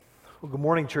Well, good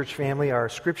morning, church family. Our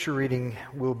scripture reading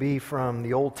will be from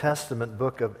the Old Testament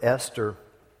book of Esther.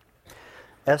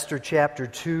 Esther chapter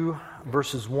 2,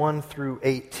 verses 1 through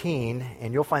 18,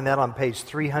 and you'll find that on page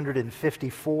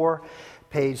 354,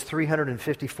 page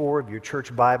 354 of your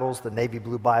church Bibles, the navy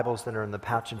blue Bibles that are in the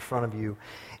pouch in front of you.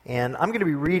 And I'm going to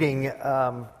be reading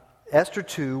Esther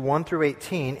 2, 1 through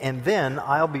 18, and then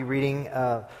I'll be reading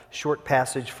a short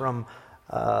passage from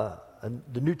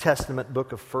the New Testament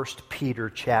book of 1 Peter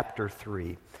chapter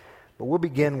 3. But we'll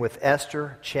begin with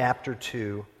Esther chapter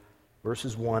 2,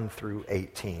 verses 1 through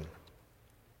 18.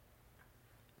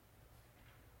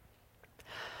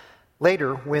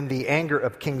 Later, when the anger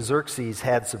of King Xerxes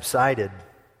had subsided,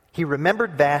 he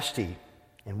remembered Vashti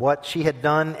and what she had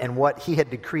done and what he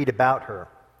had decreed about her.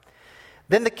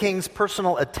 Then the king's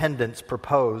personal attendants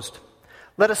proposed,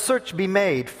 "Let a search be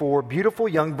made for beautiful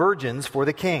young virgins for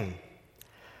the king.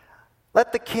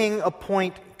 Let the king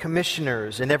appoint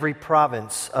commissioners in every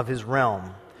province of his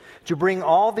realm to bring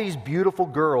all these beautiful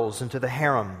girls into the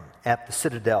harem at the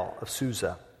citadel of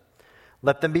Susa.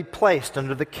 Let them be placed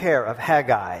under the care of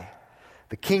Haggai,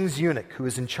 the king's eunuch who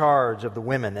is in charge of the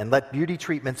women, and let beauty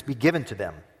treatments be given to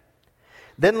them.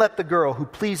 Then let the girl who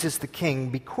pleases the king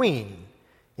be queen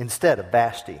instead of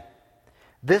Vashti."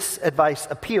 This advice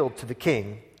appealed to the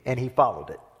king, and he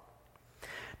followed it.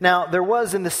 Now, there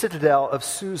was in the citadel of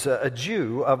Susa a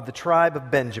Jew of the tribe of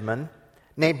Benjamin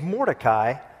named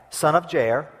Mordecai, son of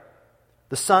Jair,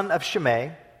 the son of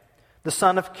Shimei, the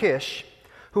son of Kish,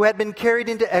 who had been carried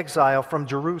into exile from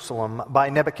Jerusalem by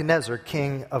Nebuchadnezzar,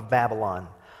 king of Babylon,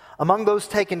 among those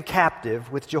taken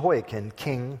captive with Jehoiakim,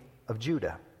 king of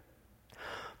Judah.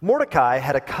 Mordecai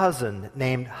had a cousin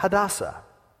named Hadassah,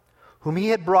 whom he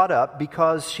had brought up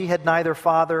because she had neither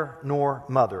father nor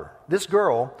mother. This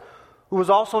girl, who was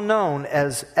also known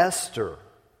as Esther,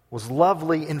 was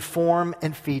lovely in form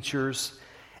and features,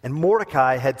 and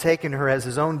Mordecai had taken her as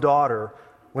his own daughter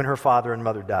when her father and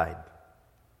mother died.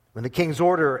 When the king's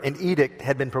order and edict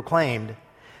had been proclaimed,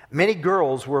 many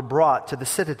girls were brought to the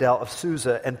citadel of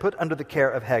Susa and put under the care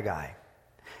of Haggai.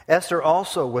 Esther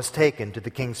also was taken to the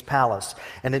king's palace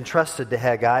and entrusted to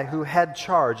Haggai, who had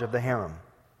charge of the harem.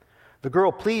 The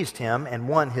girl pleased him and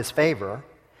won his favor.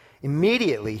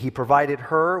 Immediately, he provided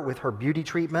her with her beauty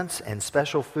treatments and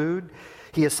special food.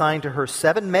 He assigned to her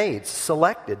 7 maids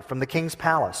selected from the king's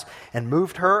palace and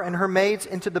moved her and her maids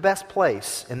into the best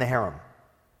place in the harem.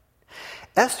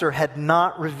 Esther had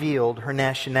not revealed her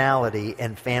nationality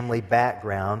and family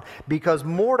background because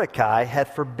Mordecai had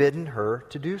forbidden her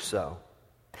to do so.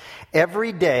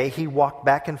 Every day, he walked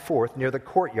back and forth near the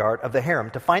courtyard of the harem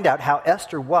to find out how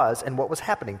Esther was and what was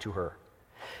happening to her.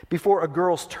 Before a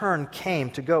girl's turn came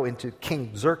to go into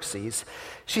King Xerxes,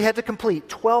 she had to complete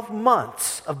 12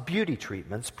 months of beauty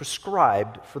treatments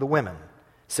prescribed for the women,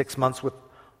 6 months with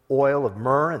oil of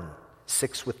myrrh and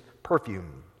 6 with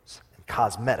perfumes and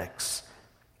cosmetics.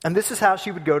 And this is how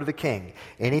she would go to the king.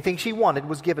 Anything she wanted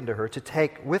was given to her to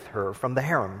take with her from the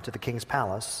harem to the king's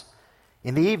palace.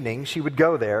 In the evening, she would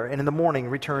go there, and in the morning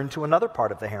return to another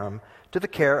part of the harem to the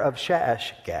care of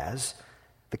Shaashgaz,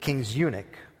 the king's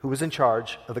eunuch, who was in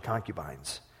charge of the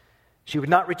concubines. She would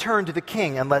not return to the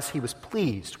king unless he was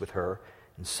pleased with her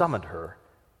and summoned her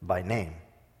by name.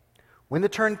 When the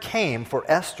turn came for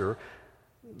Esther,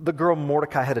 the girl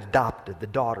Mordecai had adopted, the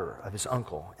daughter of his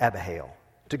uncle Abihail,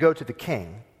 to go to the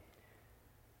king,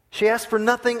 she asked for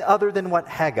nothing other than what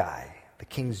Haggai, the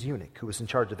king's eunuch who was in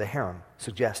charge of the harem,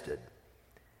 suggested.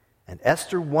 And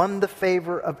Esther won the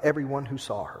favor of everyone who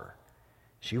saw her.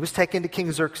 She was taken to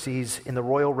King Xerxes in the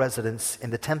royal residence in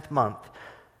the 10th month,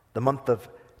 the month of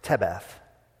Tebeth,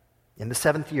 in the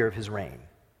 7th year of his reign.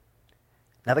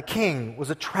 Now the king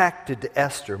was attracted to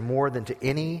Esther more than to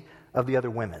any of the other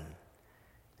women,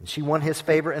 and she won his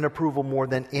favor and approval more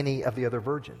than any of the other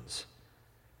virgins.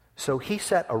 So he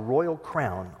set a royal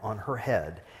crown on her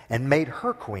head and made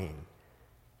her queen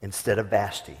instead of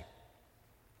Vashti.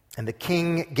 And the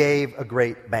king gave a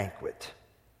great banquet,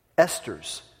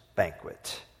 Esther's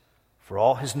banquet, for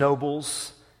all his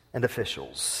nobles and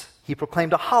officials. He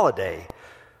proclaimed a holiday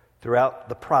throughout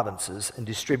the provinces and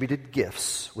distributed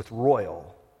gifts with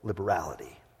royal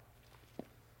liberality.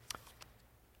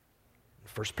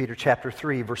 1 Peter chapter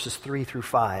 3, verses 3 through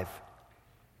 5.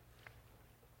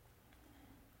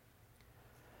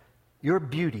 Your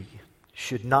beauty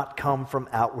should not come from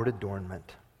outward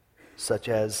adornment, such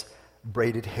as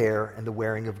braided hair and the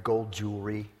wearing of gold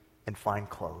jewelry and fine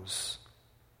clothes.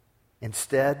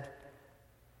 Instead,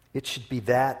 it should be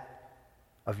that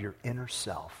of your inner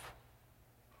self,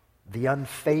 the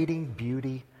unfading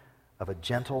beauty of a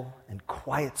gentle and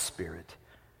quiet spirit,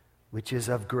 which is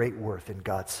of great worth in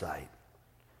God's sight.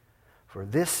 For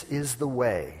this is the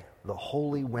way the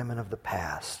holy women of the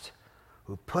past,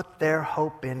 who put their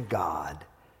hope in God,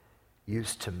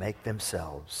 used to make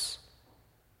themselves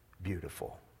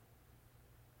beautiful.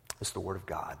 It's the Word of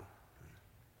God.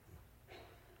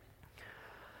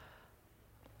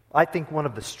 I think one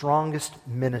of the strongest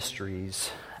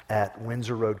ministries at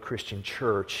Windsor Road Christian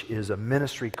Church is a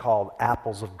ministry called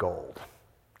Apples of Gold.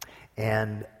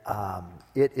 And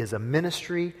it is a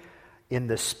ministry in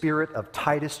the spirit of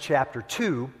Titus chapter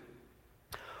 2,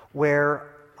 where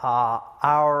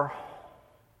our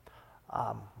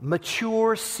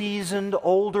mature, seasoned,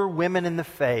 older women in the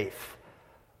faith,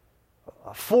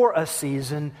 for a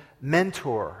season,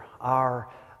 mentor our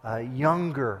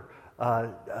younger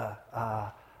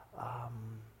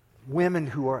women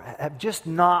who have just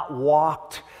not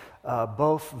walked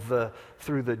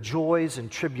through the joys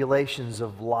and tribulations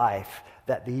of life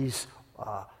that these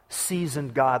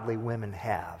seasoned godly women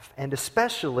have. And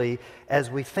especially as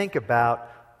we think about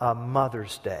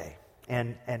Mother's Day,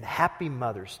 and happy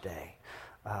Mother's Day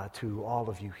to all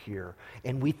of you here.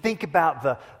 And we think about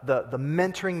the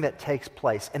mentoring that takes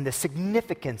place and the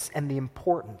significance and the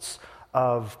importance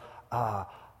of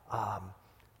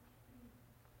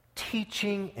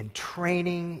teaching and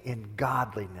training in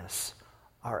godliness.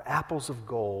 Our Apples of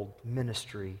Gold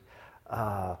ministry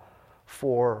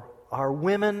for our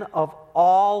women of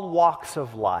all walks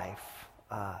of life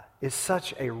is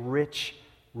such a rich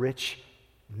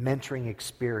mentoring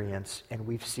experience, and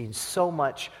we've seen so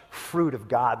much fruit of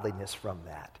godliness from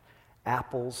that.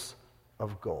 Apples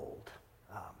of Gold.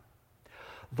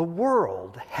 The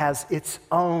world has its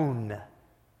own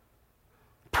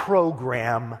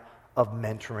program of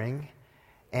mentoring,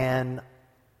 and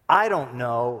I don't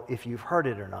know if you've heard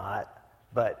it or not,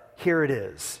 but here it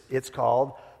is. It's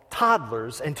called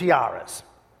Toddlers and Tiaras.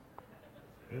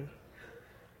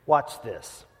 Watch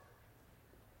this.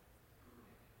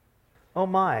 Oh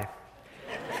my.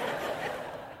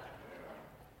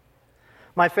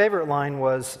 My favorite line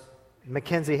was,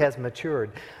 Mackenzie has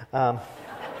matured. I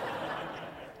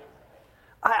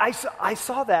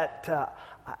saw that.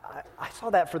 I saw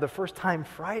that for the first time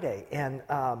Friday, and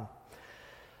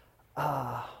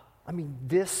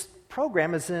this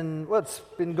program is it's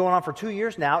been going on for 2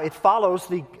 years now. It follows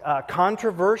the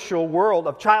controversial world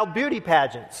of child beauty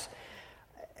pageants,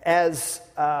 as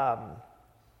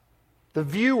the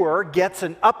viewer gets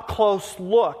an up-close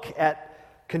look at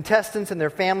contestants and their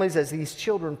families as these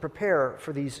children prepare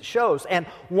for these shows. And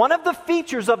one of the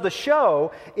features of the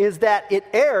show is that it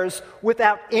airs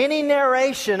without any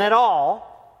narration at all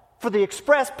for the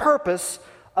express purpose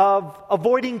of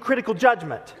avoiding critical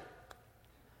judgment,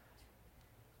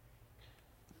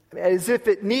 as if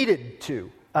it needed to.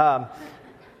 That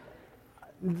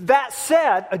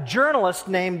said, a journalist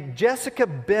named Jessica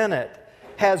Bennett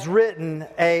has written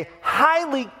a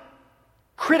highly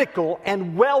critical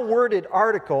and well-worded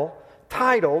article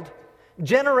titled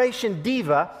Generation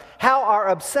Diva: How Our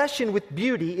Obsession with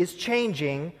Beauty is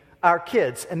Changing Our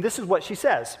Kids. And this is what she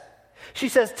says. She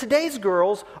says, today's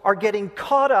girls are getting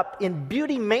caught up in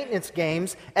beauty maintenance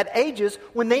games at ages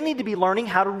when they need to be learning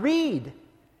how to read.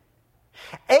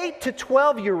 8 to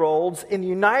 12-year-olds in the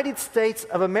United States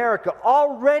of America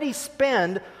already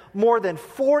spend more than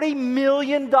 $40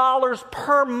 million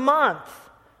per month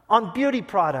on beauty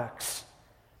products.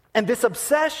 And this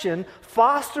obsession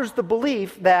fosters the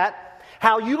belief that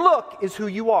how you look is who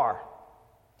you are.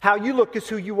 How you look is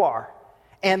who you are.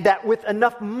 And that with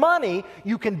enough money,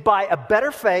 you can buy a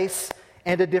better face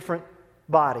and a different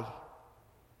body.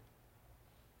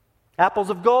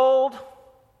 Apples of Gold,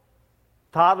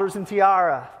 Toddlers and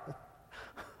Tiara.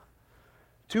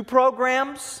 Two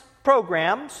programs,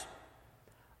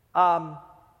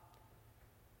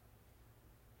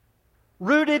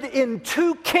 rooted in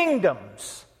two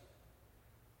kingdoms,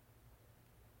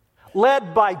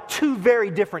 led by two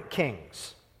very different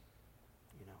kings.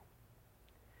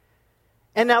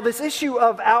 And now this issue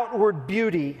of outward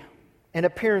beauty and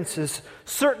appearances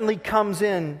certainly comes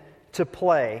in to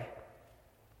play.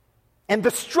 And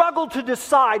the struggle to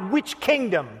decide which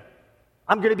kingdom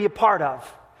I'm going to be a part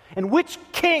of and which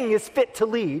king is fit to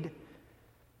lead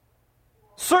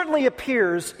certainly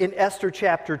appears in Esther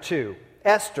chapter 2.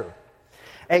 Esther,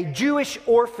 a Jewish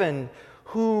orphan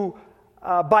who,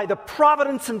 by the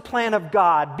providence and plan of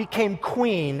God, became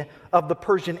queen of the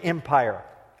Persian Empire.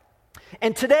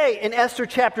 And today, in Esther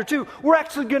chapter 2, we're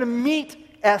actually going to meet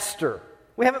Esther.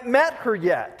 We haven't met her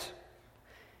yet.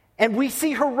 And we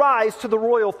see her rise to the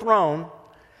royal throne.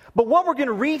 But what we're going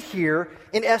to read here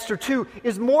in Esther 2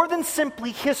 is more than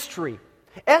simply history.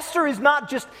 Esther is not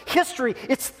just history,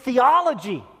 it's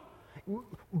theology.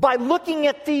 by looking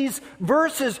at these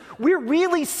verses, we're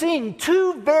really seeing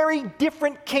two very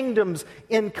different kingdoms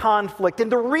in conflict.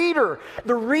 And the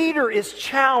reader is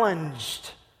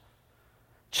challenged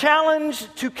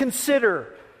to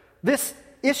consider this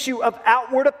issue of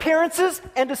outward appearances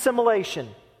and assimilation,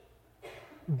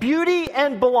 beauty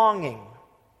and belonging.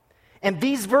 And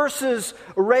these verses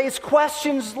raise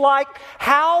questions like,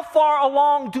 how far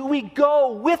along do we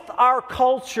go with our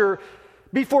culture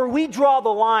before we draw the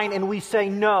line and we say,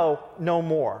 no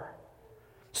more?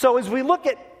 So as we look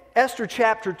at Esther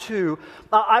chapter 2,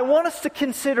 I want us to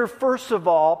consider, first of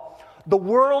all, the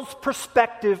world's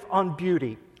perspective on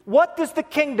beauty. What does the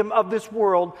kingdom of this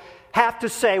world have to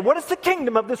say? What does the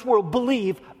kingdom of this world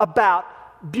believe about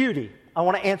beauty? I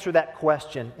want to answer that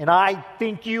question. And I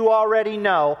think you already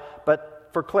know, but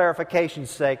for clarification's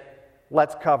sake,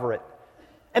 let's cover it.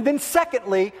 And then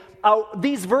secondly,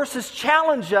 these verses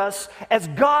challenge us as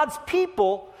God's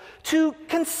people to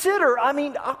consider,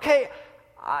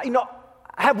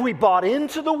 have we bought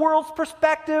into the world's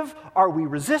perspective? Are we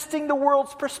resisting the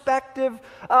world's perspective?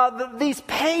 These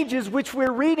pages which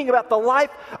we're reading about the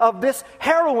life of this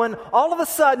heroine, all of a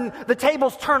sudden the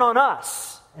tables turn on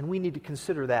us. And we need to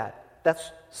consider that.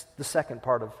 That's the second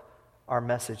part of our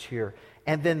message here.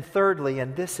 And then thirdly,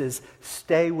 and this is,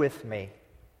 stay with me.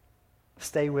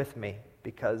 Stay with me,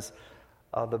 because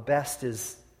the best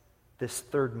is this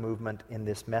third movement in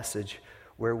this message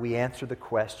where we answer the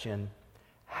question,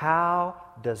 how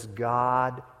does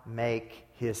God make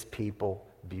His people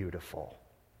beautiful?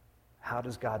 How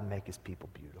does God make His people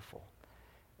beautiful?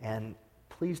 And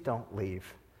please don't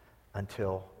leave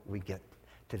until we get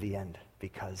to the end,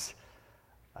 because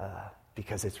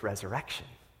it's resurrection,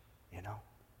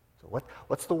 So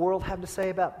what's the world have to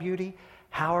say about beauty?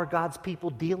 How are God's people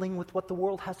dealing with what the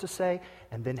world has to say?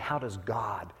 And then how does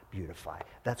God beautify?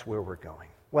 That's where we're going.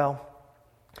 Well,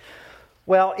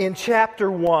 in chapter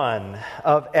 1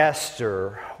 of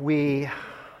Esther, we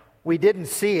didn't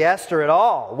see Esther at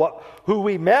all. Who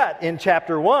we met in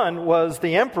chapter 1 was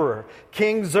the emperor,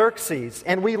 King Xerxes.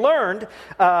 And we learned,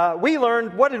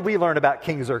 what did we learn about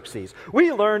King Xerxes?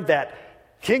 We learned that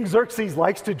King Xerxes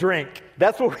likes to drink.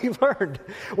 That's what we learned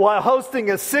while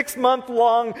hosting a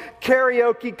 6-month-long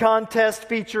karaoke contest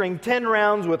featuring 10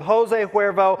 rounds with Jose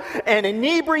Cuervo. An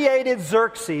inebriated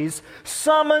Xerxes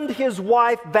summoned his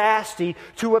wife Vashti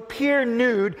to appear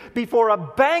nude before a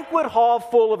banquet hall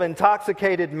full of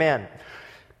intoxicated men.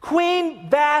 Queen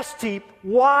Vashti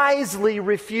wisely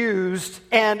refused,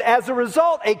 and as a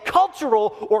result, a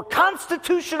cultural or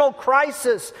constitutional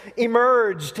crisis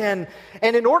emerged. And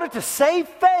in order to save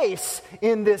face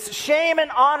in this shame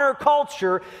and honor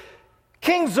culture,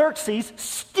 King Xerxes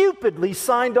stupidly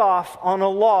signed off on a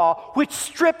law which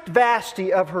stripped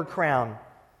Vashti of her crown.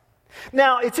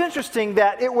 Now, it's interesting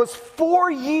that it was 4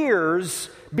 years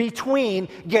between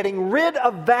getting rid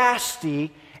of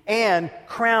Vashti and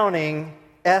crowning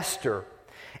Esther.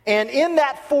 And in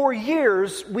that 4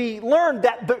 years, we learned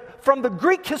that from the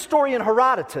Greek historian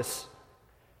Herodotus,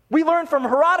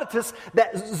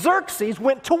 that Xerxes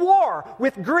went to war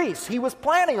with Greece. He was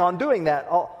planning on doing that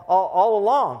all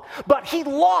along. But he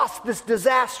lost this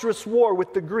disastrous war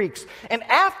with the Greeks. And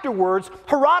afterwards,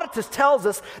 Herodotus tells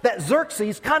us that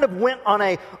Xerxes kind of went on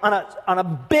a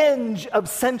binge of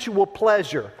sensual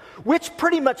pleasure, which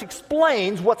pretty much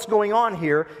explains what's going on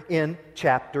here in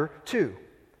chapter 2.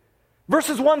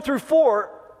 Verses 1 through 4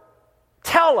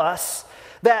 tell us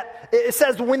that it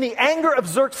says, when the anger of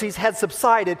Xerxes had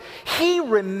subsided, he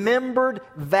remembered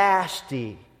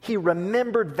Vashti. He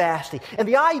remembered Vashti. And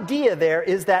the idea there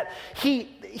is that he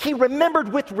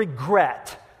remembered with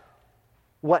regret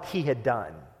what he had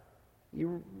done.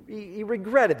 He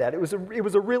regretted that. It was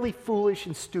a really foolish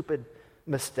and stupid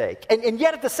mistake. And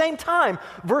yet at the same time,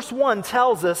 verse 1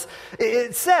 tells us,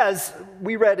 it says,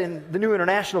 we read in the New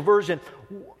International Version,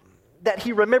 that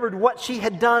he remembered what she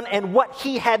had done and what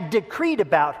he had decreed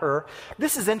about her.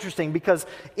 This is interesting because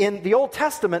in the Old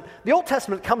Testament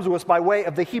comes to us by way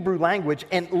of the Hebrew language,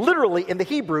 and literally in the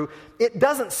Hebrew, it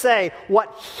doesn't say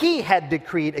what he had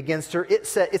decreed against her.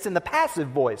 It's in the passive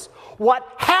voice. What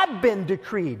had been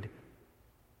decreed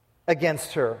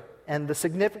against her. And the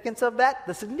significance of that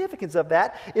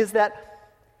is that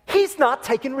he's not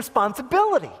taking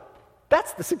responsibility.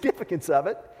 That's the significance of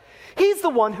it. He's the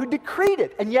one who decreed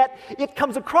it, and yet it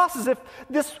comes across as if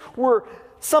this were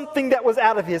something that was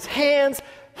out of his hands.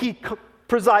 He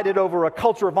presided over a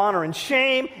culture of honor and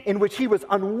shame in which he was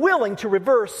unwilling to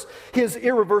reverse his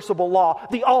irreversible law.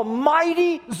 The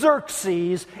almighty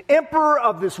Xerxes, emperor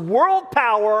of this world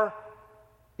power,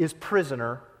 is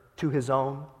prisoner to his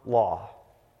own law.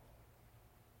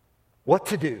 What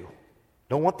to do?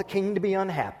 Don't want the king to be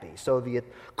unhappy. So the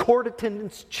court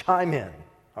attendants chime in.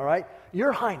 All right?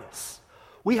 Your Highness,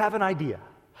 we have an idea.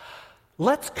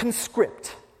 Let's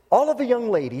conscript all of the young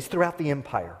ladies throughout the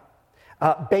empire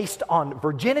based on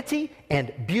virginity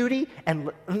and beauty,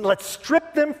 and let's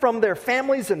strip them from their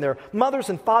families and their mothers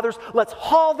and fathers. Let's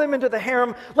haul them into the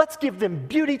harem. Let's give them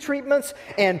beauty treatments,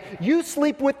 and you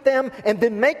sleep with them, and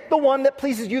then make the one that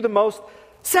pleases you the most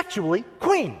sexually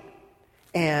queen.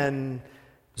 And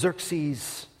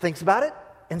Xerxes thinks about it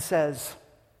and says,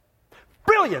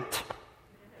 brilliant.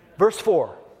 Verse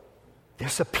 4,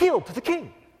 this appealed to the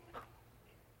king.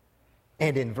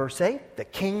 And in verse 8, the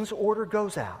king's order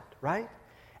goes out, right?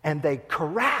 And they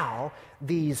corral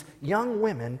these young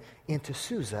women into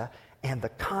Susa, and the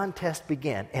contest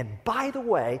began. And by the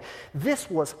way, this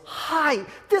was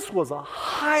a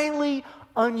highly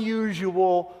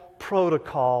unusual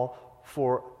protocol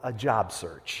for a job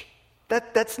search.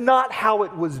 That's not how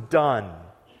it was done.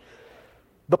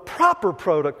 The proper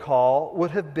protocol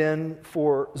would have been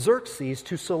for Xerxes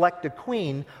to select a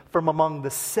queen from among the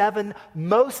 7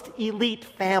 most elite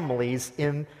families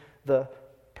in the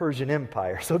Persian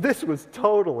Empire. So this was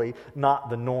totally not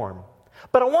the norm.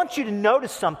 But I want you to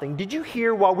notice something. Did you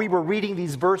hear while we were reading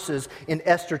these verses in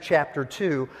Esther chapter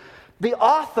 2, the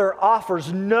author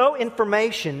offers no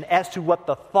information as to what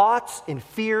the thoughts and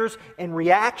fears and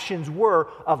reactions were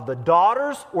of the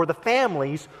daughters or the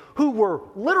families who were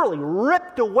literally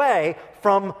ripped away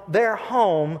from their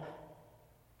home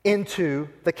into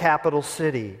the capital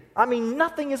city. I mean,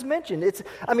 nothing is mentioned.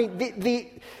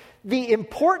 The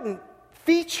important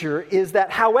feature is that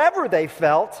however they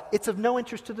felt, it's of no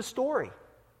interest to the story.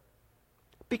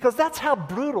 Because that's how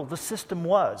brutal the system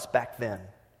was back then.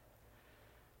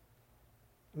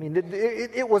 I mean,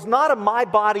 it was not a my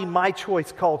body, my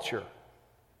choice culture.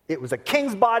 It was a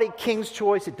king's body, king's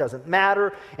choice. It doesn't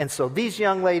matter. And so these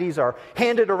young ladies are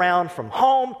handed around from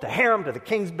home to harem to the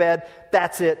king's bed.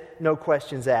 That's it. No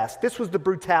questions asked. This was the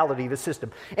brutality of the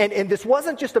system. And this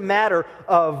wasn't just a matter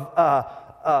of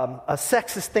a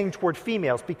sexist thing toward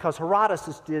females, because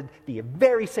Herodotus did the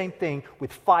very same thing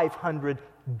with 500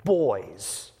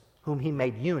 boys whom he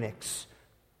made eunuchs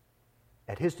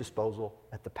at his disposal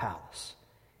at the palace.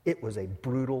 It was a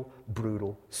brutal,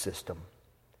 brutal system.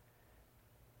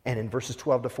 And in verses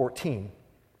 12 to 14,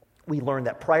 we learn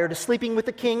that prior to sleeping with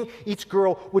the king, each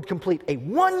girl would complete a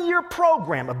 1-year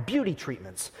program of beauty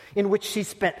treatments in which she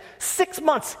spent 6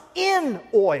 months in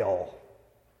oil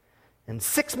and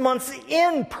 6 months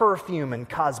in perfume and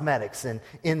cosmetics and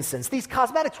incense. These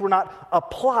cosmetics were not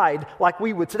applied like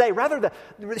we would today. Rather,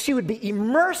 she would be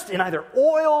immersed in either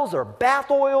oils or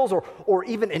bath oils or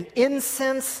even an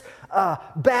incense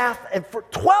bath, and for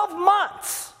 12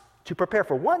 months to prepare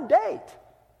for one date.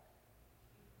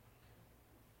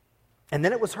 And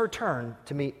then it was her turn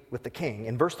to meet with the king.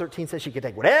 And verse 13 says she could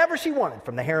take whatever she wanted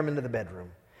from the harem into the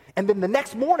bedroom. And then the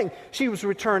next morning, she was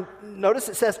returned, notice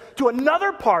it says, to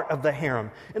another part of the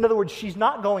harem. In other words, she's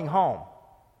not going home.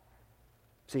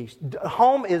 See,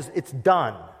 home it's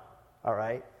done, all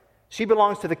right? She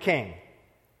belongs to the king.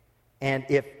 And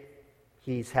if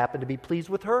he's happened to be pleased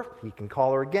with her, he can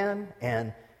call her again.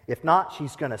 And if not,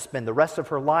 she's going to spend the rest of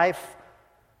her life,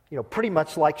 pretty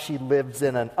much like she lives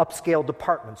in an upscale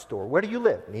department store. Where do you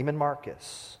live? Neiman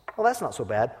Marcus. Well, that's not so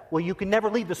bad. Well, you can never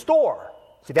leave the store.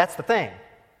 See, that's the thing.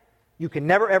 You can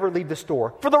never, ever leave the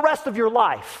store for the rest of your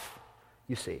life,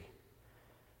 you see.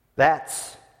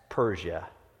 That's Persia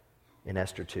in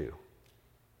Esther 2.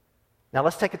 Now,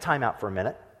 let's take a time out for a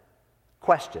minute.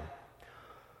 Question.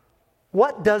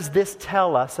 What does this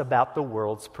tell us about the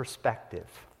world's perspective?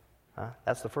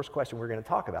 That's the first question we're going to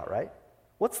talk about, right?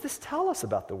 What's this tell us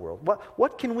about the world?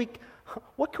 What can we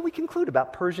conclude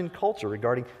about Persian culture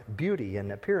regarding beauty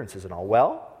and appearances and all?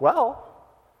 Well,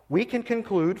 we can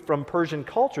conclude from Persian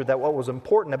culture that what was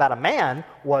important about a man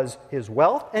was his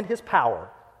wealth and his power,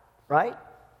 right?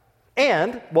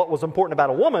 And what was important about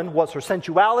a woman was her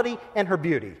sensuality and her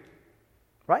beauty,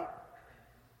 right?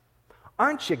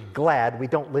 Aren't you glad we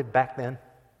don't live back then?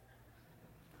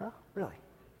 Huh? Really?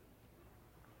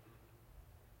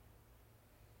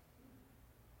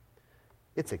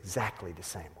 It's exactly the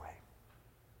same way.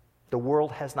 The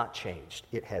world has not changed.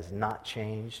 It has not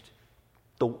changed.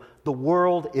 The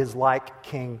world is like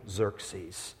King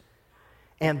Xerxes.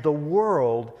 And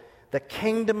the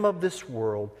kingdom of this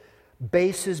world,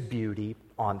 bases beauty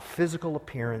on physical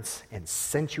appearance and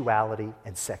sensuality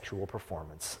and sexual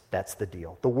performance. That's the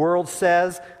deal. The world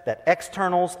says that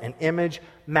externals and image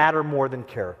matter more than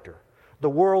character. The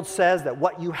world says that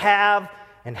what you have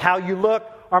and how you look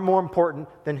are more important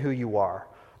than who you are.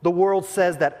 The world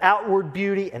says that outward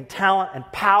beauty and talent and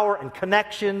power and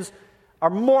connections are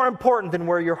more important than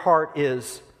where your heart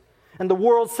is. And the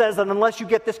world says that unless you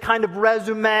get this kind of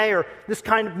resume or this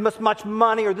kind of this much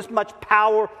money or this much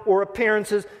power or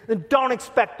appearances, then don't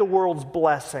expect the world's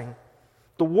blessing.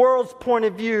 The world's point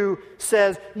of view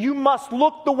says you must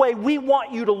look the way we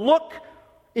want you to look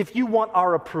if you want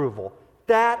our approval.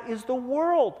 That is the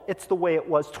world. It's the way it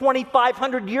was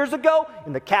 2,500 years ago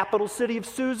in the capital city of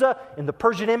Susa, in the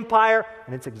Persian Empire,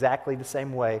 and it's exactly the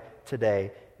same way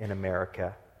today in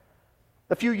America.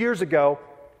 A few years ago,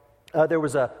 there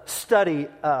was a study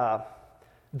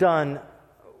done.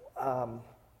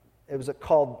 It was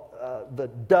called the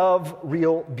Dove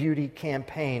Real Beauty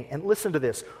Campaign. And listen to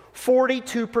this.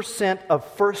 42% of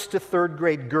first to third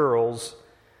grade girls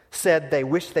said they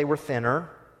wish they were thinner,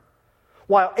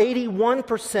 while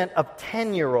 81% of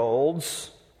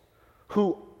 10-year-olds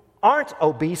who aren't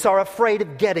obese are afraid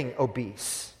of getting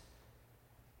obese.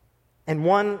 And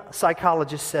one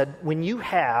psychologist said, when you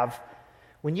have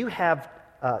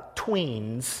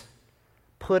tweens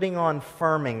putting on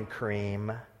firming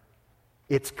cream,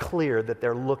 it's clear that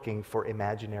they're looking for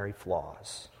imaginary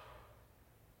flaws.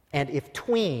 And if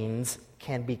tweens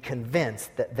can be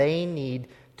convinced that they need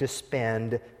to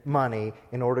spend money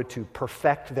in order to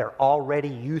perfect their already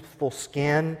youthful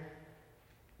skin,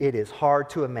 it is hard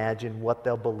to imagine what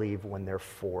they'll believe when they're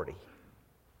 40.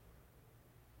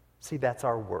 See, that's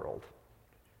our world.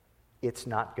 It's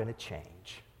not going to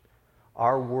change.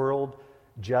 Our world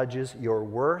judges your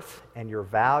worth and your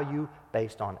value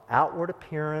based on outward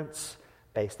appearance,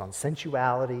 based on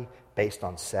sensuality, based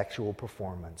on sexual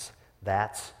performance.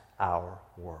 That's our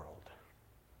world.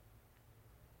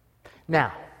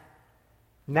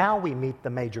 Now we meet the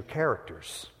major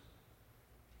characters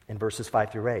in verses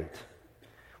 5 through 8.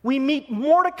 We meet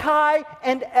Mordecai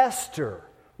and Esther.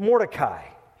 Mordecai,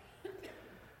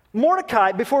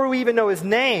 before we even know his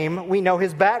name, we know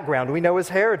his background, we know his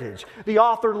heritage. The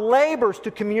author labors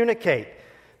to communicate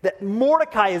that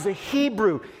Mordecai is a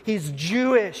Hebrew, he's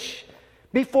Jewish.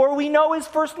 Before we know his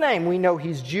first name, we know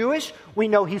he's Jewish, we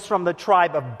know he's from the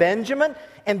tribe of Benjamin,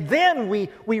 and then we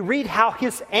read how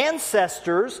his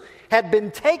ancestors had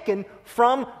been taken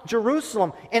from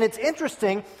Jerusalem. And it's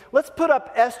interesting, let's put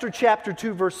up Esther chapter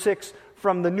 2, verse 6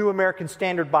 from the New American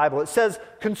Standard Bible. It says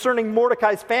concerning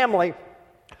Mordecai's family,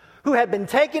 who had been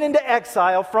taken into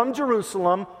exile from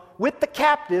Jerusalem with the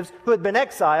captives who had been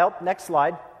exiled, next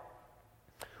slide,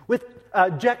 with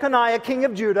Jeconiah, king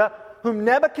of Judah, whom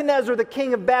Nebuchadnezzar, the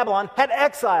king of Babylon, had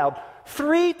exiled.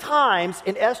 3 times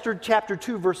in Esther chapter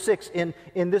 2, verse 6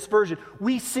 in this version,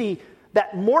 we see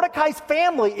that Mordecai's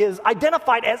family is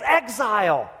identified as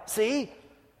exile. See?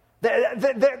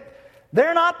 They're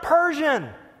not Persian.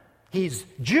 He's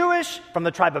Jewish, from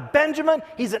the tribe of Benjamin.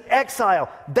 He's an exile.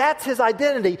 That's his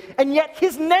identity. And yet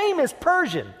his name is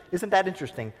Persian. Isn't that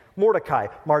interesting? Mordecai,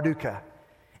 Mardukah.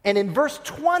 And in verse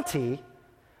 20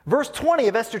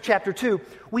 of Esther chapter 2,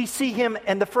 we see him,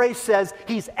 and the phrase says,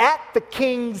 he's at the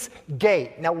king's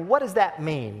gate. Now, what does that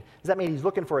mean? Does that mean he's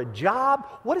looking for a job?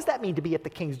 What does that mean to be at the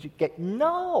king's gate?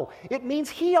 No, it means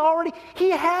he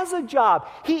has a job.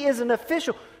 He is an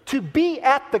official. To be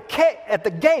at the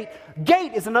gate,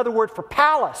 gate is another word for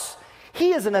palace.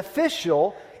 He is an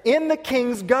official in the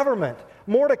king's government,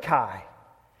 Mordecai.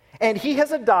 And he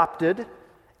has adopted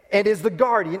and is the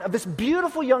guardian of this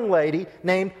beautiful young lady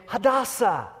named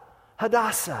Hadassah.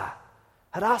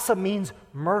 Hadassah means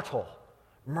myrtle.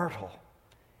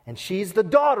 And she's the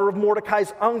daughter of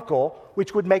Mordecai's uncle,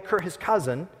 which would make her his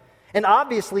cousin. And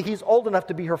obviously he's old enough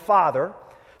to be her father.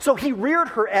 So he reared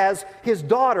her as his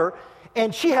daughter,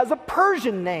 and she has a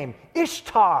Persian name,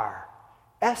 Ishtar.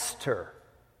 Esther.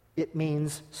 It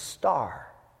means star.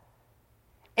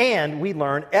 And we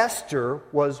learn Esther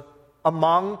was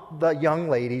among the young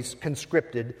ladies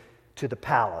conscripted to the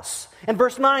palace. And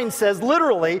verse 9 says,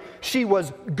 literally, she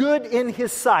was good in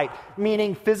his sight,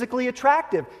 meaning physically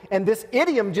attractive. And this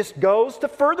idiom just goes to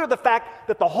further the fact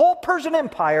that the whole Persian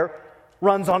Empire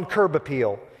runs on curb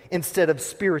appeal instead of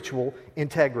spiritual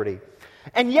integrity.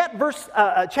 And yet,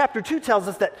 chapter 2 tells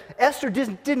us that Esther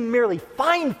didn't merely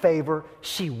find favor,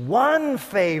 she won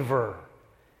favor.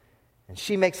 And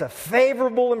she makes a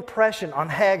favorable impression on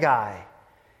Haggai.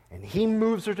 And he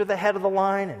moves her to the head of the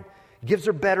line and gives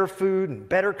her better food and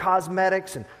better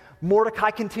cosmetics. And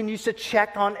Mordecai continues to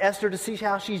check on Esther to see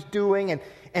how she's doing.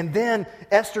 And then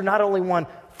Esther not only won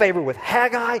favor with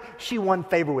Haggai, she won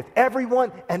favor with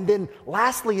everyone. And then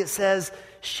lastly it says,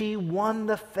 she won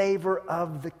the favor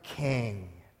of the king.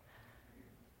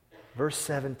 Verse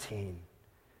 17.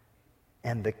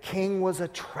 And the king was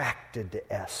attracted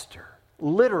to Esther.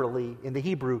 Literally, in the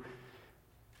Hebrew,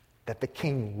 that the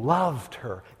king loved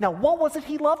her. Now, what was it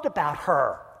he loved about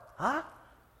her? Huh?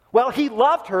 Well, he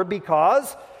loved her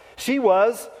because she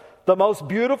was the most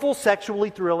beautiful, sexually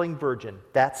thrilling virgin.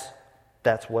 That's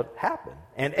what happened.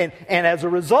 And as a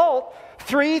result,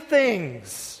 three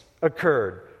things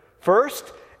occurred.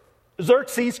 First,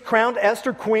 Xerxes crowned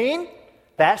Esther queen.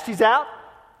 Vashti's out.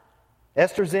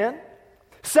 Esther's in.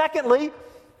 Secondly,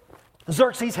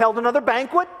 Xerxes held another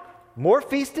banquet. More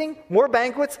feasting, more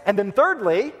banquets. And then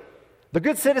thirdly, the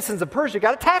good citizens of Persia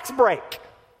got a tax break.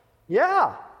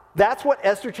 Yeah, that's what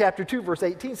Esther chapter 2, verse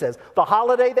 18 says. The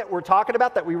holiday that we're talking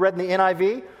about, that we read in the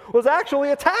NIV, was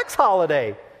actually a tax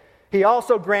holiday. He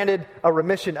also granted a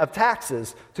remission of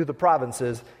taxes to the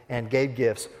provinces and gave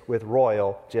gifts with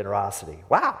royal generosity.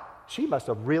 Wow, she must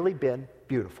have really been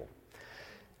beautiful.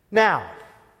 Now,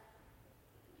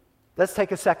 let's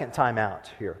take a second time out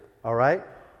here, all right?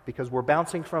 Because we're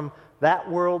bouncing from that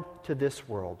world to this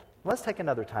world. Let's take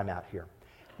another time out here.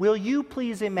 Will you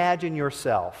please imagine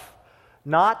yourself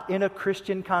not in a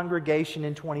Christian congregation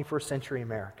in 21st century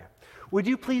America? Would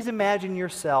you please imagine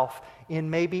yourself in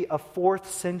maybe a 4th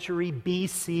century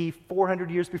BC,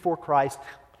 400 years before Christ?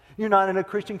 You're not in a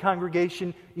Christian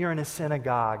congregation, you're in a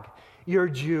synagogue. You're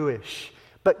Jewish,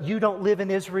 but you don't live in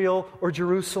Israel or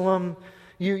Jerusalem.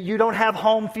 You don't have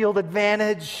home field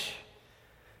advantage.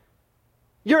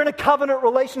 You're in a covenant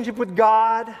relationship with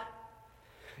God.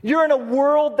 You're in a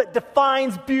world that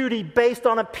defines beauty based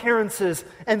on appearances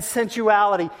and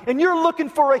sensuality. And you're looking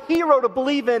for a hero to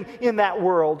believe in that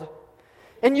world.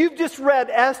 And you've just read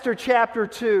Esther chapter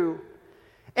 2.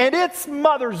 And it's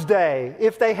Mother's Day,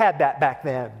 if they had that back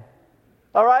then.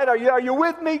 All right, are you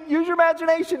with me? Use your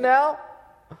imagination now.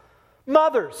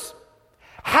 Mothers,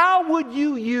 how would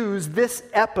you use this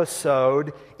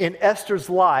episode in Esther's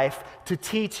life to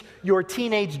teach your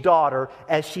teenage daughter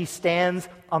as she stands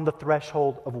on the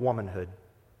threshold of womanhood?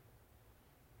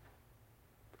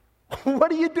 What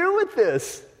do you do with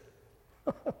this?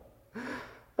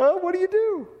 What do you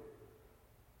do?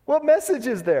 What message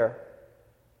is there?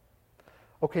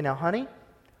 Okay, now, honey,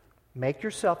 make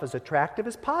yourself as attractive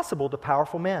as possible to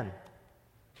powerful men.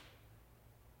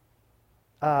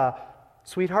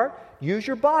 Sweetheart, use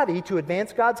your body to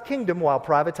advance God's kingdom while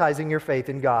privatizing your faith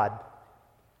in God.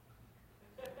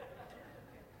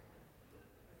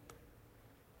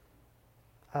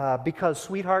 Because,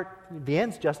 sweetheart, the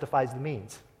ends justifies the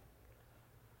means.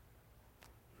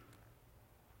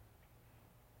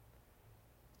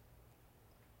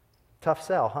 Tough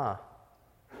sell, huh?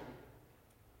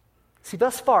 See,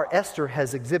 thus far, Esther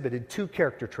has exhibited two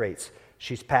character traits.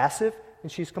 She's passive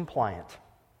and she's compliant.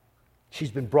 She's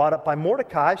been brought up by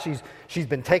Mordecai. She's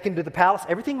been taken to the palace.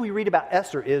 Everything we read about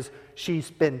Esther is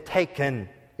she's been taken.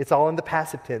 It's all in the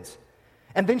passive tense.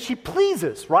 And then she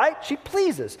pleases, right? She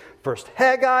pleases. First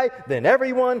Haggai, then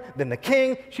everyone, then the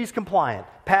king. She's compliant,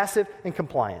 passive and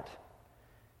compliant.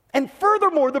 And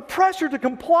furthermore, the pressure to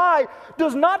comply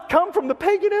does not come from the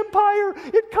pagan empire.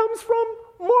 It comes from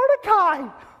Mordecai.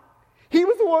 He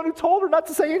was the one who told her not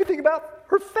to say anything about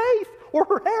her faith or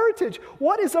her heritage.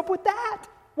 What is up with that?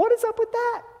 What is up with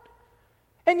that?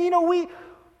 And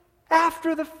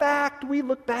after the fact, we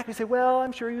look back and say, well,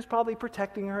 I'm sure he was probably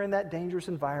protecting her in that dangerous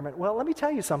environment. Well, let me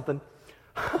tell you something.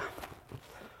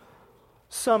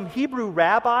 Some Hebrew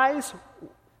rabbis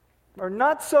are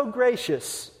not so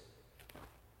gracious.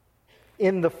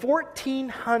 In the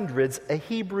 1400s, a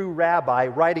Hebrew rabbi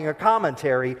writing a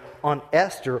commentary on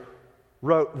Esther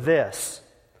wrote this: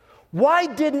 why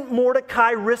didn't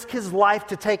Mordecai risk his life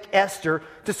to take Esther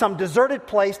to some deserted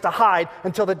place to hide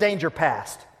until the danger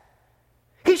passed?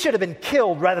 He should have been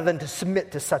killed rather than to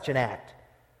submit to such an act.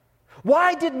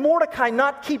 Why did Mordecai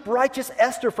not keep righteous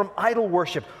Esther from idol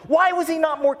worship? Why was he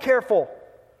not more careful?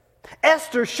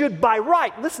 Esther should by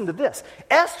right, listen to this,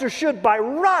 Esther should by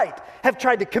right have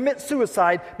tried to commit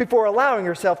suicide before allowing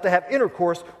herself to have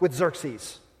intercourse with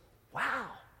Xerxes. Wow.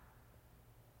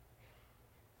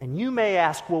 And you may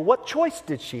ask, well, what choice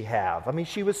did she have? I mean,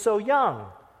 she was so young.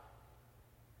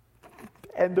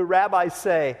 And the rabbis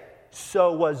say,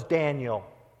 so was Daniel.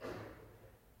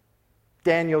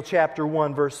 Daniel chapter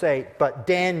 1, verse 8, but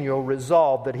Daniel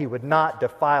resolved that he would not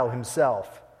defile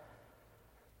himself.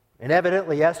 And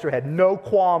evidently Esther had no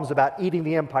qualms about eating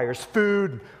the empire's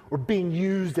food or being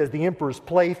used as the emperor's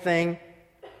plaything.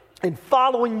 In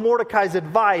following Mordecai's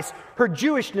advice, her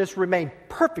Jewishness remained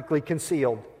perfectly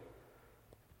concealed.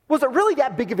 Was it really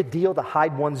that big of a deal to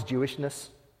hide one's Jewishness?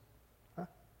 Huh?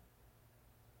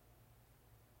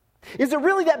 Is it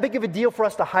really that big of a deal for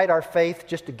us to hide our faith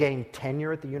just to gain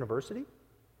tenure at the university?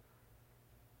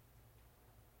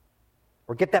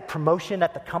 Or get that promotion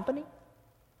at the company?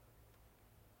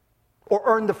 Or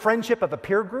earn the friendship of a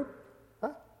peer group? Huh?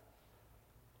 You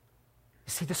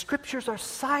see, the scriptures are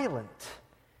silent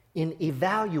in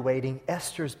evaluating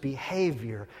Esther's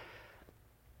behavior.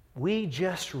 We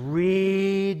just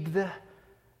read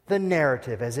the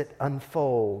narrative as it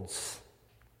unfolds.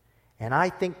 And I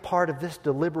think part of this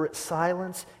deliberate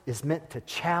silence is meant to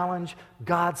challenge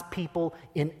God's people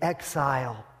in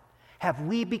exile. Have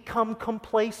we become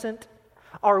complacent?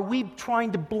 Are we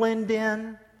trying to blend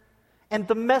in? And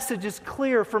the message is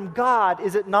clear from God,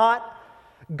 is it not?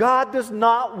 God does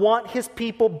not want His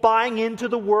people buying into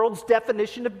the world's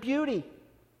definition of beauty.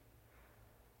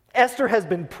 Esther has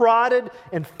been prodded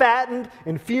and fattened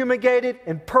and fumigated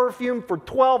and perfumed for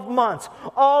 12 months,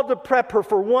 all to prep her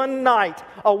for one night,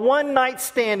 a one-night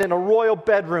stand in a royal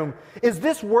bedroom. Is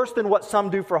this worse than what some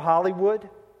do for Hollywood?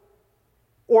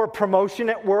 Or a promotion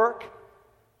at work?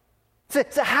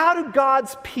 So how do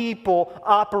God's people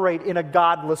operate in a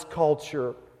godless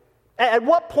culture? At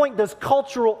what point does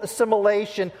cultural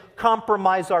assimilation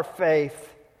compromise our faith?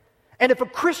 And if a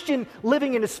Christian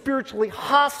living in a spiritually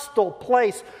hostile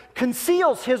place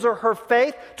conceals his or her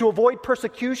faith to avoid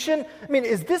persecution,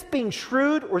 is this being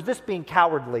shrewd or is this being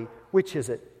cowardly? Which is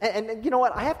it? And you know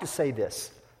what? I have to say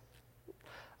this.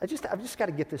 I've just got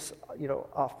to get this,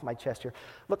 off my chest here.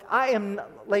 Look,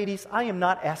 ladies, I am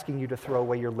not asking you to throw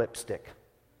away your lipstick.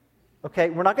 Okay?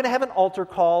 We're not going to have an altar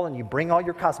call and you bring all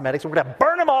your cosmetics and we're going to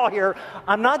burn them all here.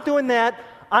 I'm not doing that.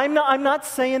 I'm not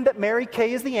saying that Mary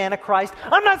Kay is the Antichrist.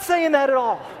 I'm not saying that at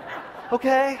all.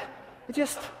 Okay?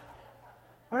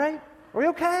 All right? Are we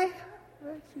okay?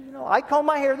 I combed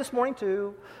my hair this morning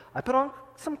too. I put on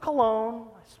some cologne.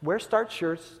 I wear starched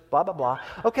shirts. Blah, blah, blah.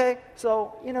 Okay?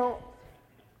 So,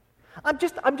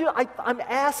 I'm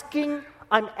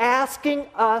asking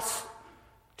us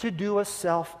to do a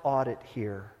self-audit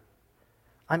here.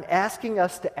 I'm asking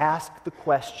us to ask the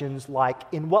questions like,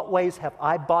 in what ways have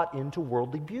I bought into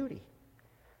worldly beauty?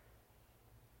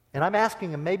 And I'm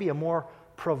asking maybe a more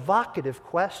provocative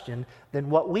question than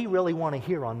what we really want to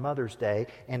hear on Mother's Day,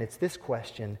 and it's this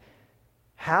question: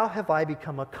 how have I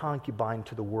become a concubine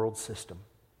to the world system?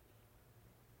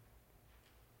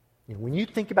 When you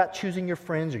think about choosing your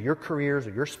friends or your careers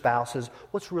or your spouses,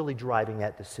 what's really driving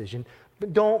that decision?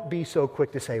 But don't be so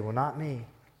quick to say, well, not me.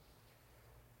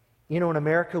 In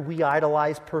America, we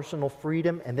idolize personal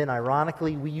freedom, and then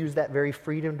ironically, we use that very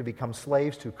freedom to become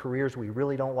slaves to careers we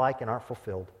really don't like and aren't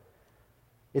fulfilled.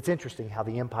 It's interesting how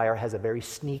the empire has a very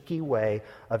sneaky way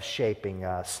of shaping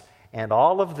us, and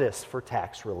all of this for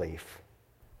tax relief.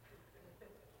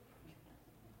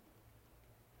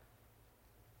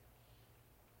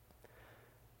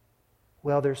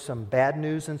 Well, there's some bad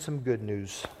news and some good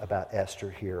news about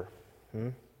Esther here.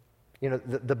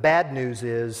 The bad news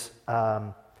is,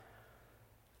 the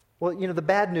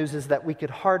bad news is that we could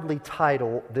hardly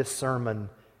title this sermon,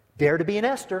 Dare to be an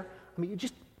Esther.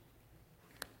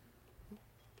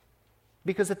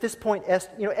 Because at this point,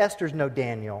 Esther's no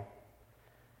Daniel.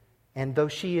 And though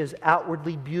she is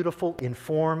outwardly beautiful in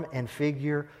form and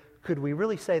figure, could we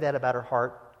really say that about her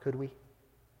heart? Could we?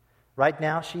 Right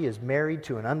now, she is married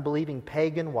to an unbelieving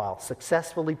pagan while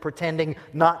successfully pretending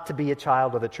not to be a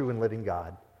child of the true and living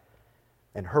God.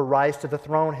 And her rise to the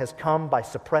throne has come by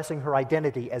suppressing her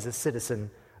identity as a citizen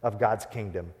of God's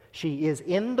kingdom. She is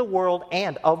in the world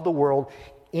and of the world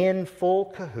in full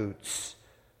cahoots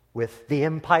with the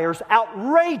empire's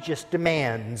outrageous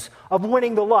demands of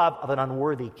winning the love of an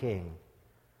unworthy king.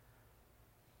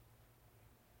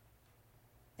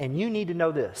 And you need to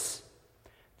know this.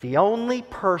 The only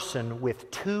person with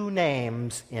two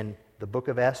names in the book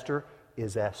of Esther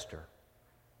is Esther.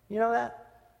 You know that?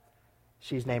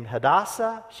 She's named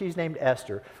Hadassah, she's named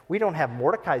Esther. We don't have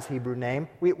Mordecai's Hebrew name.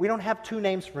 We don't have two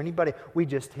names for anybody.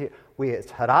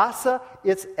 It's Hadassah,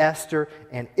 it's Esther,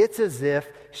 and it's as if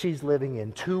she's living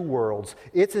in two worlds.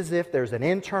 It's as if there's an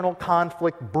internal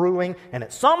conflict brewing, and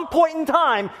at some point in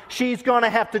time, she's going to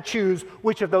have to choose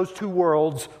which of those two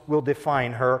worlds will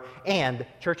define her. And,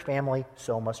 church family,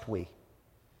 so must we.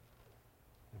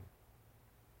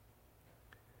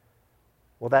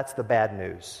 Well, that's the bad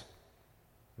news.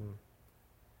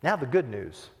 Now the good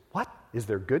news. What? Is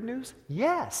there good news?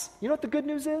 Yes. You know what the good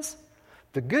news is?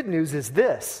 The good news is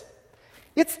this.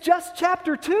 It's just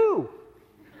chapter 2.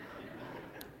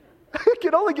 It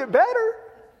can only get better.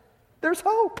 There's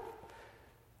hope.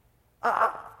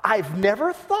 I have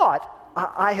never thought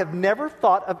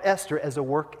of Esther as a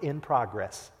work in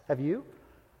progress. Have you?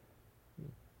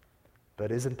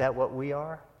 But isn't that what we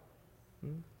are?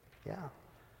 Yeah.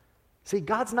 See,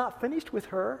 God's not finished with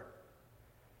her.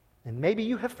 And maybe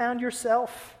you have found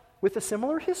yourself with a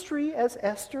similar history as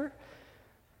Esther.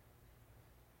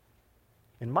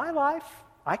 In my life,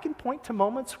 I can point to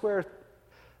moments where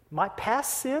my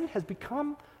past sin has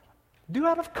become due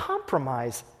out of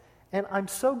compromise. And I'm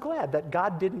so glad that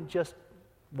God didn't just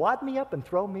wad me up and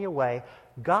throw me away.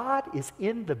 God is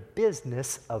in the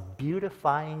business of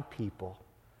beautifying people.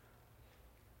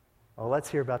 Well, let's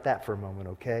hear about that for a moment,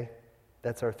 okay?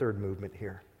 That's our third movement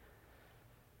here.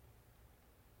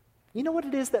 You know what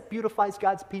it is that beautifies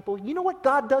God's people? You know what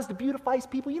God does to beautify his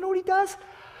people? You know what he does?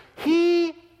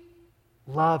 He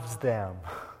loves them.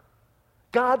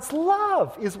 God's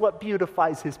love is what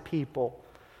beautifies his people.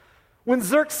 When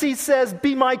Xerxes says,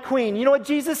 be my queen, you know what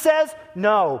Jesus says?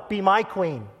 No, be my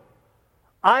queen.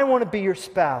 I want to be your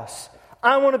spouse.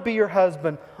 I want to be your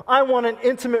husband. I want an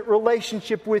intimate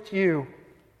relationship with you.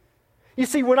 You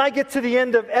see, when I get to the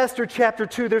end of Esther chapter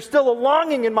 2, there's still a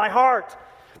longing in my heart.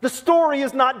 The story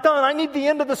is not done. I need the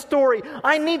end of the story.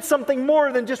 I need something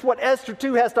more than just what Esther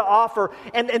 2 has to offer.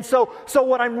 And so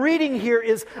what I'm reading here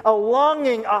is a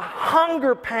longing, a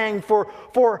hunger pang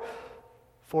for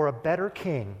a better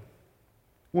king.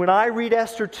 When I read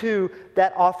Esther 2,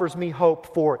 that offers me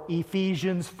hope for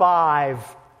Ephesians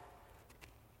 5,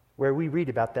 where we read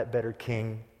about that better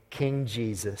king, King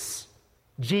Jesus.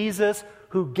 Jesus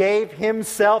who gave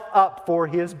himself up for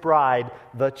his bride,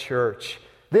 the church.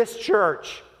 This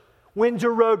church,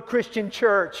 Windsor Road Christian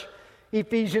Church,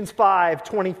 Ephesians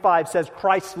 5:25 says,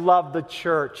 Christ loved the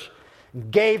church,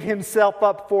 gave himself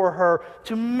up for her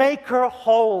to make her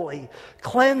holy,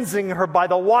 cleansing her by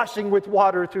the washing with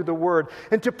water through the word,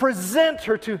 and to present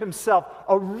her to himself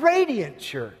a radiant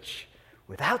church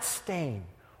without stain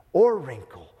or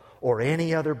wrinkle or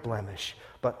any other blemish,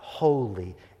 but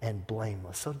holy and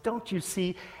blameless. So don't you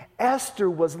see, Esther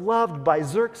was loved by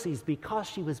Xerxes because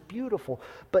she was beautiful,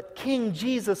 but King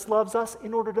Jesus loves us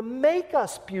in order to make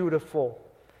us beautiful.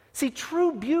 See,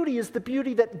 true beauty is the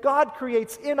beauty that God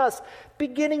creates in us,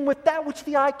 beginning with that which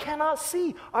the eye cannot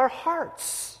see, our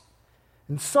hearts.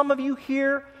 And some of you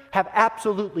here have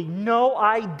absolutely no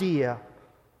idea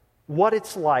what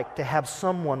it's like to have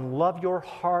someone love your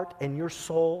heart and your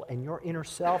soul and your inner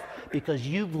self because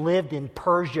you've lived in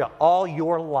Persia all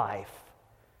your life.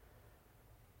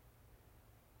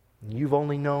 You've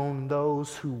only known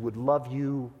those who would love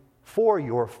you for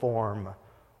your form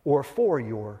or for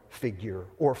your figure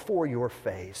or for your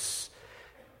face.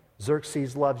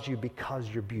 Xerxes loves you because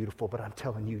you're beautiful, but I'm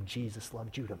telling you, Jesus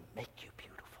loved you to make you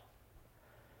beautiful.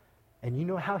 And you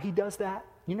know how he does that?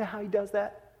 You know how he does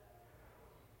that?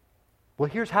 Well,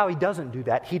 here's how he doesn't do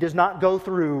that. He does not go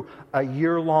through a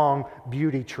year-long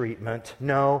beauty treatment.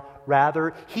 No,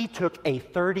 rather, he took a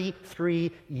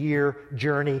 33-year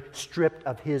journey stripped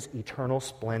of his eternal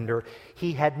splendor.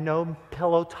 He had no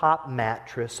pillow-top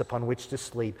mattress upon which to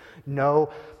sleep, no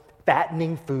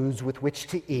fattening foods with which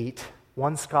to eat.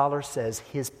 One scholar says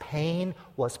his pain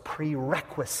was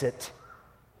prerequisite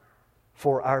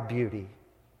for our beauty.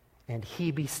 And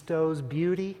he bestows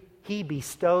beauty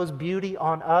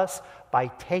on us by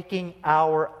taking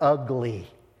our ugly.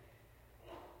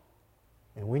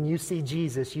 And when you see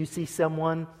Jesus, you see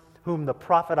someone whom the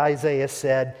prophet Isaiah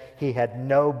said he had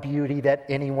no beauty that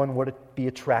anyone would be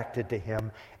attracted to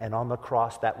him. And on the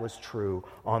cross, that was true.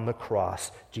 On the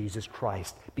cross, Jesus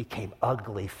Christ became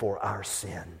ugly for our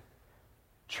sin.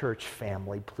 Church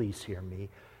family, please hear me.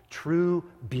 True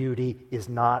beauty is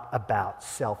not about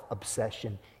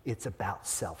self-obsession. It's about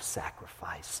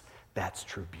self-sacrifice. That's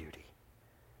true beauty.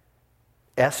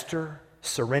 Esther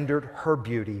surrendered her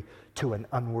beauty to an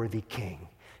unworthy king.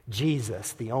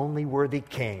 Jesus, the only worthy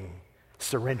king,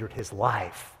 surrendered his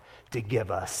life to give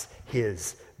us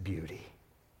his beauty.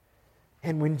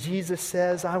 And when Jesus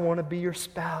says, I want to be your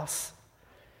spouse,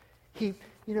 he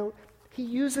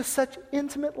uses such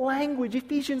intimate language.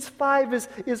 Ephesians 5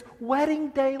 is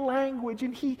wedding day language.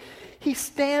 And he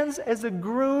stands as a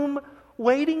groom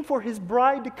waiting for his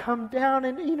bride to come down.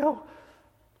 And,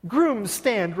 grooms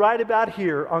stand right about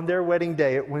here on their wedding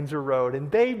day at Windsor Road.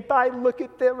 And I look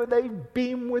at them and they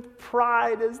beam with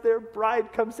pride as their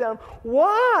bride comes down.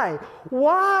 Why?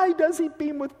 Why does he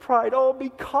beam with pride? Oh,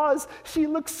 because she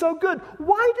looks so good.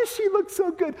 Why does she look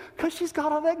so good? Because she's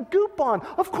got all that goop on.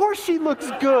 Of course she looks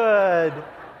good.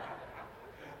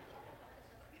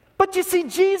 But you see,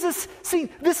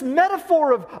 this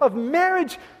metaphor of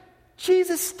marriage,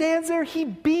 Jesus stands there, he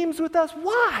beams with us.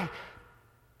 Why?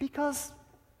 Because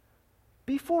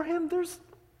before him, there's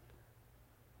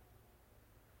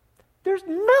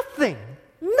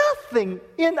nothing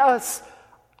in us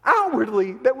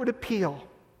outwardly that would appeal.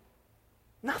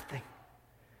 Nothing.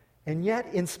 And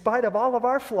yet, in spite of all of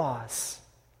our flaws,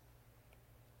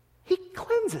 he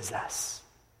cleanses us.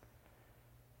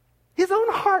 His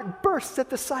own heart bursts at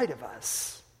the sight of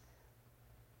us.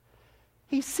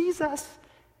 He sees us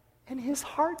And his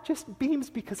heart just beams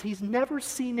because he's never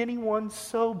seen anyone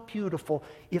so beautiful.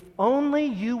 If only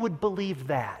you would believe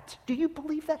that. Do you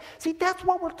believe that? See, that's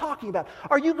what we're talking about.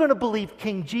 Are you going to believe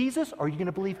King Jesus or are you going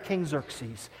to believe King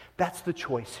Xerxes? That's the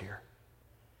choice here.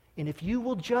 And if you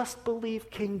will just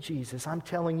believe King Jesus, I'm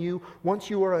telling you, once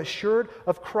you are assured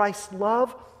of Christ's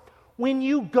love, when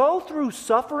you go through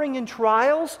suffering and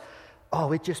trials,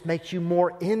 oh, it just makes you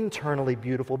more internally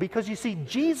beautiful because you see,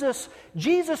 Jesus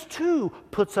too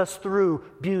puts us through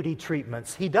beauty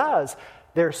treatments. He does.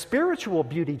 They're spiritual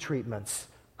beauty treatments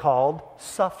called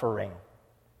suffering.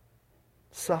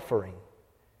 Suffering.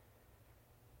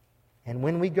 And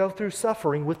when we go through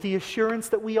suffering with the assurance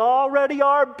that we already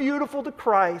are beautiful to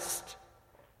Christ,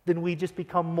 then we just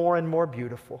become more and more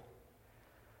beautiful.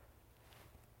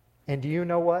 And do you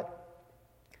know what?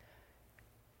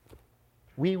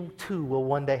 We too will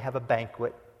one day have a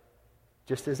banquet,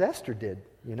 just as Esther did,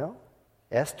 you know?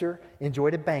 Esther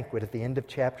enjoyed a banquet at the end of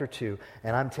chapter 2,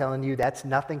 and I'm telling you, that's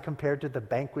nothing compared to the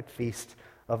banquet feast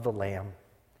of the Lamb,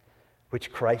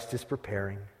 which Christ is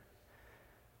preparing,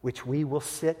 which we will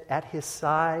sit at his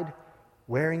side,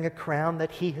 wearing a crown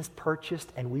that he has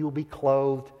purchased, and we will be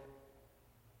clothed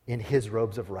in his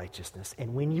robes of righteousness.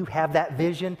 And when you have that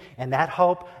vision and that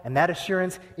hope and that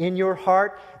assurance in your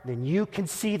heart, then you can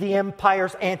see the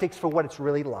empire's antics for what it's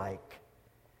really like.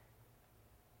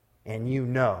 And you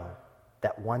know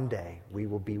that one day we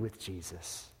will be with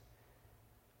Jesus.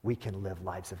 We can live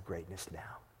lives of greatness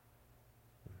now.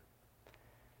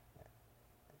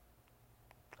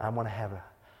 I want to have a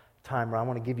time where I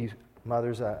want to give you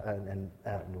mothers and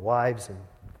wives and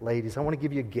ladies, I want to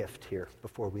give you a gift here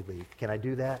before we leave. Can I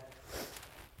do that?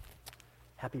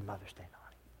 Happy Mother's Day,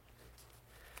 Nani.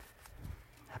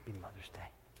 Happy Mother's Day.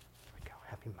 Here we go.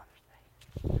 Happy Mother's Day.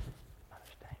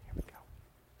 Mother's Day. Here we go.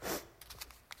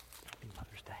 Happy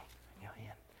Mother's Day. In your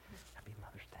hand. Happy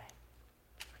Mother's Day.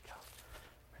 Here we go.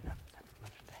 Happy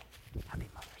Mother's Day. Happy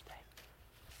Mother's Day.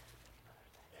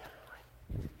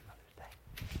 Mother's Day.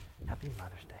 Happy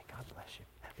Mother's Day. God bless you.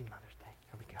 Happy Mother's Day.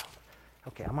 Here we go.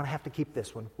 Okay, I'm going to have to keep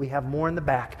this one. We have more in the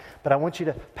back, but I want you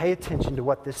to pay attention to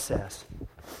what this says.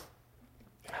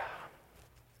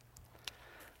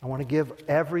 I want to give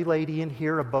every lady in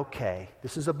here a bouquet.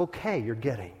 This is a bouquet you're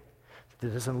getting.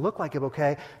 It doesn't look like a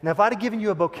bouquet. Now, if I'd have given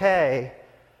you a bouquet,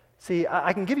 see,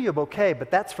 I can give you a bouquet, but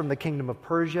that's from the kingdom of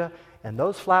Persia, and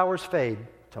those flowers fade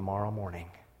tomorrow morning.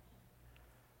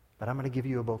 But I'm going to give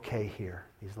you a bouquet here,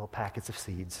 these little packets of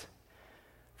seeds.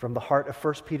 From the heart of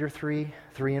 1 Peter 3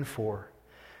 and 4.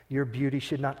 Your beauty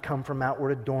should not come from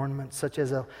outward adornment, such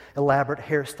as elaborate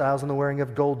hairstyles and the wearing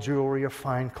of gold jewelry or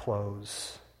fine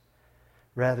clothes.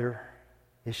 Rather,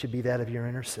 it should be that of your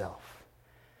inner self,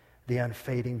 the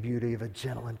unfading beauty of a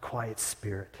gentle and quiet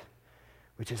spirit,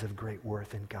 which is of great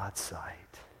worth in God's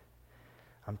sight.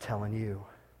 I'm telling you,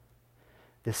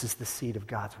 this is the seed of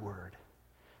God's word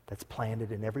that's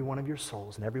planted in every one of your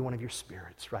souls and every one of your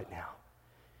spirits right now.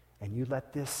 And you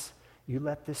let this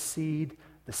seed,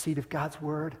 the seed of God's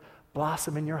word,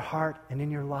 blossom in your heart and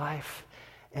in your life.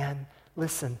 And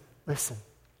listen.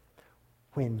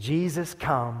 When Jesus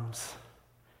comes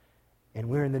and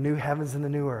we're in the new heavens and the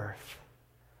new earth,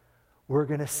 we're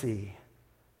going to see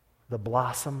the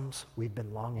blossoms we've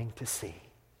been longing to see.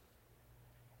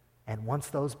 And once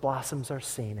those blossoms are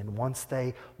seen and once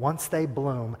they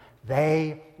bloom,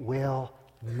 they will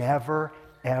never,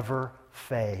 ever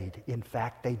fade. In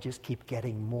fact, they just keep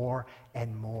getting more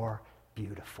and more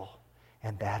beautiful.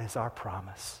 And that is our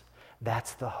promise.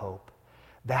 That's the hope.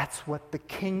 That's what the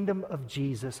kingdom of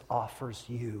Jesus offers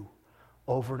you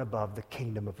over and above the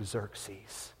kingdom of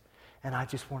Xerxes. And I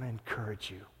just want to encourage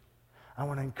you. I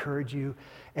want to encourage you.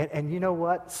 And you know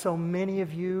what? So many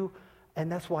of you,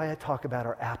 and that's why I talk about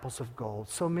our apples of gold,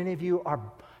 so many of you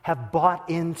have bought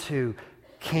into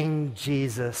King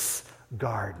Jesus'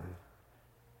 garden.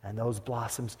 And those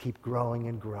blossoms keep growing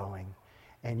and growing.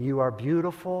 And you are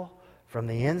beautiful from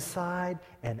the inside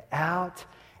and out.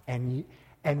 And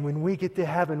when we get to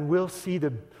heaven, we'll see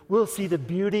the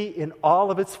beauty in all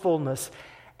of its fullness.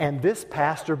 And this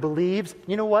pastor believes,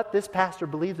 you know what? This pastor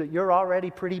believes that you're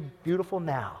already pretty beautiful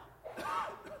now.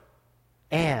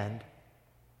 And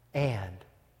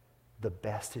the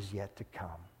best is yet to come.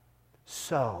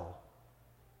 So,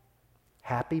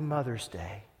 happy Mother's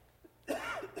Day.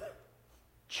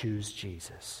 Choose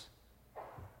Jesus.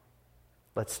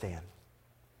 Let's stand.